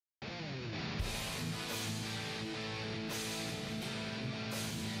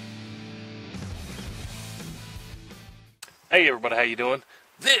Hey everybody, how you doing?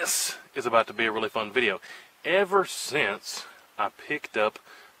 This is about to be a really fun video. Ever since I picked up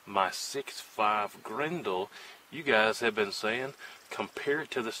my 6.5 Grendel, you guys have been saying compare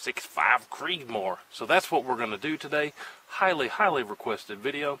it to the 6.5 Creedmoor. So that's what we're going to do today. Highly requested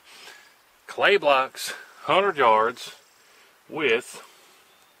video. Clay blocks, 100 yards with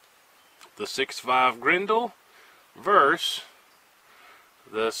the 6.5 Grendel versus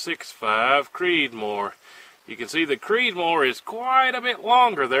the 6.5 Creedmoor. You can see the Creedmoor is quite a bit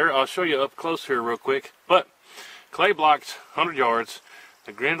longer there. I'll show you up close here real quick. But clay blocks, 100 yards,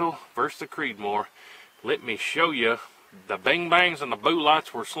 the Grendel versus the Creedmoor. Let me show you the bang bangs and the boo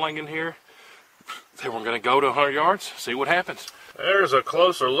lights we're slinging here. Then we're going to go to 100 yards, see what happens. There's a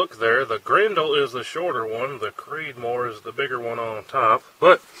closer look there. The Grendel is the shorter one. The Creedmoor is the bigger one on top.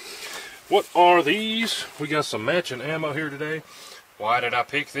 But what are these? We got some matching ammo here today. Why did I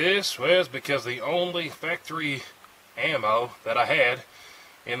pick this? Well, it's because the only factory ammo that I had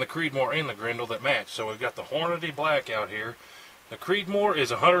in the Creedmoor and the Grendel that matched. So we've got the Hornady black out here. The Creedmoor is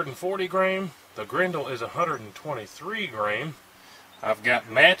 140 grain. The Grendel is 123 grain. I've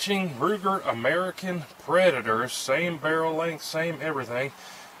got matching Ruger American Predators. Same barrel length, same everything.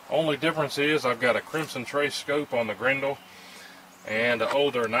 Only difference is I've got a Crimson Trace scope on the Grendel and an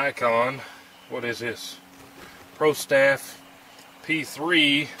older Nikon. What is this? Pro Staff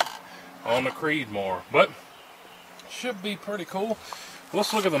P3 on the Creedmoor, but should be pretty cool.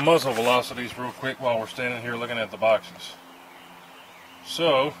 Let's look at the muzzle velocities real quick while we're standing here looking at the boxes.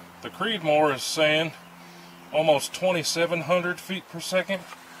 So the Creedmoor is saying almost 2,700 feet per second.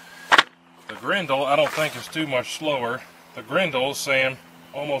 The Grendel, I don't think is too much slower. The Grendel is saying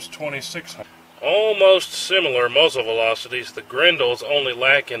almost 2,600. Almost similar muzzle velocities. The Grendel is only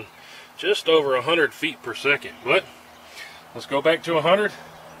lacking just over 100 feet per second, but let's go back to 100,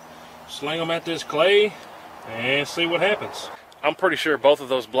 sling them at this clay, and see what happens. I'm pretty sure both of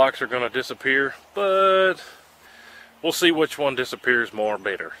those blocks are going to disappear, but we'll see which one disappears more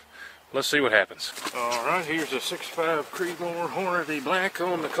better. Let's see what happens. Alright, here's a 6.5 Creedmoor Hornady black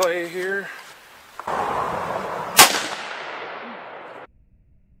on the clay here.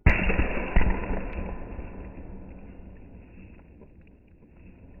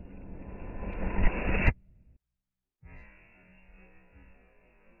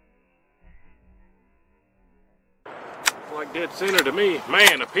 Like dead center to me.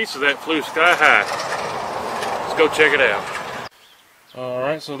 Man, a piece of that flew sky high. Let's go check it out.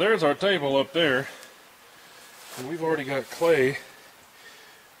 Alright, so there's our table up there. And we've already got clay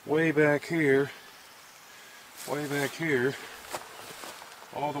way back here,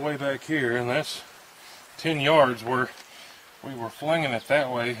 all the way back here, and that's 10 yards where we were flinging it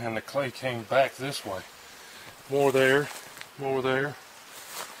that way and the clay came back this way. More there, more there.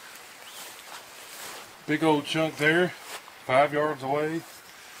 Big old chunk there, 5 yards away.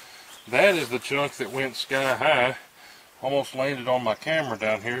 That is the chunk that went sky high, almost landed on my camera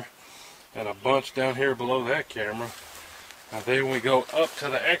down here, and a bunch down here below that camera. And then we go up to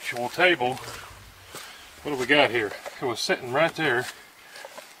the actual table. What do we got here? It was sitting right there.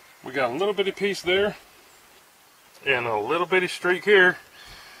 We got a little bitty piece there, and a little bitty streak here,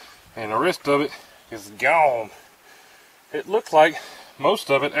 and the rest of it is gone. It looked like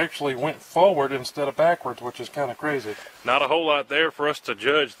most of it actually went forward instead of backwards, which is kind of crazy. Not a whole lot there for us to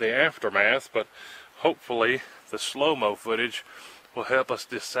judge the aftermath, but hopefully the slow-mo footage will help us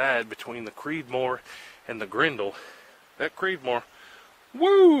decide between the Creedmoor and the Grendel. That Creedmoor,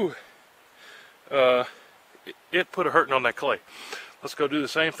 woo! It put a hurting on that clay. Let's go do the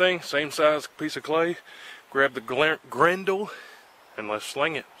same thing, same size piece of clay, grab the Grendel, and let's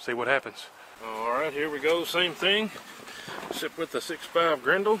sling it, see what happens. Alright, here we go, same thing. Except with the 6.5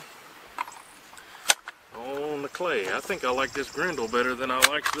 Grendel on the clay. I think I like this Grendel better than I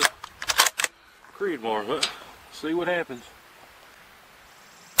like the Creedmoor, but see what happens.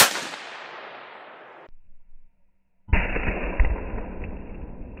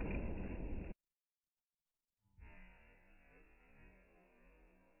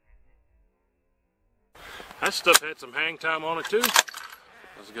 That stuff had some hang time on it too.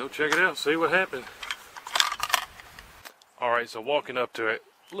 Let's go check it out, see what happened. Alright, so walking up to it,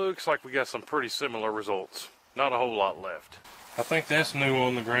 looks like we got some pretty similar results. Not a whole lot left. I think that's new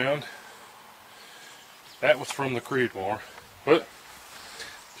on the ground. That was from the Creedmoor. But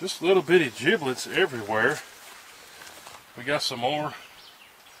just little bitty giblets everywhere. We got some more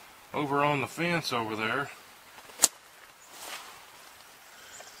over on the fence over there.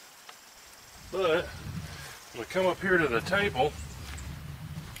 But we come up here to the table,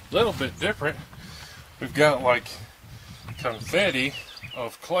 a little bit different. We've got like confetti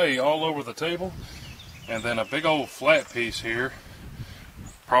of clay all over the table, and then a big old flat piece here,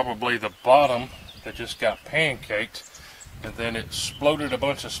 probably the bottom that just got pancaked, and then it exploded a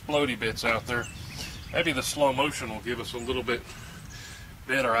bunch of splody bits out there. Maybe the slow motion will give us a little bit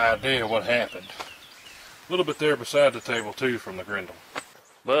better idea what happened. A little bit there beside the table too from the Grendel.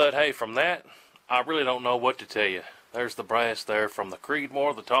 But hey, from that, I really don't know what to tell you. There's the brass there from the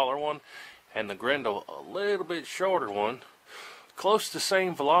Creedmoor, the taller one, and the Grendel, a little bit shorter one. Close to the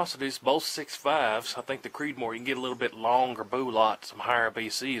same velocities, both 6.5s. I think the Creedmoor, you can get a little bit longer boulot, some higher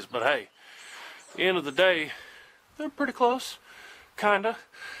BCs. But hey, at the end of the day, they're pretty close, kinda.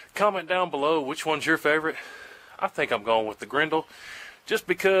 Comment down below which one's your favorite. I think I'm going with the Grendel, just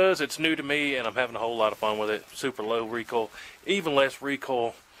because it's new to me and I'm having a whole lot of fun with it. Super low recoil, even less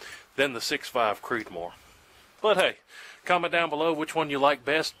recoil than the 6.5 Creedmoor. But hey, comment down below which one you like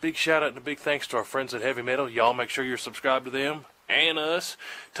best. Big shout out and a big thanks to our friends at Heavy Metal. Y'all make sure you're subscribed to them and us.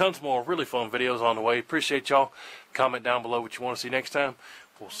 Tons more really fun videos on the way. Appreciate y'all. Comment down below what you want to see next time.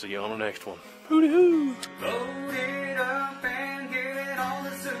 We'll see you on the next one. Hooty hoo!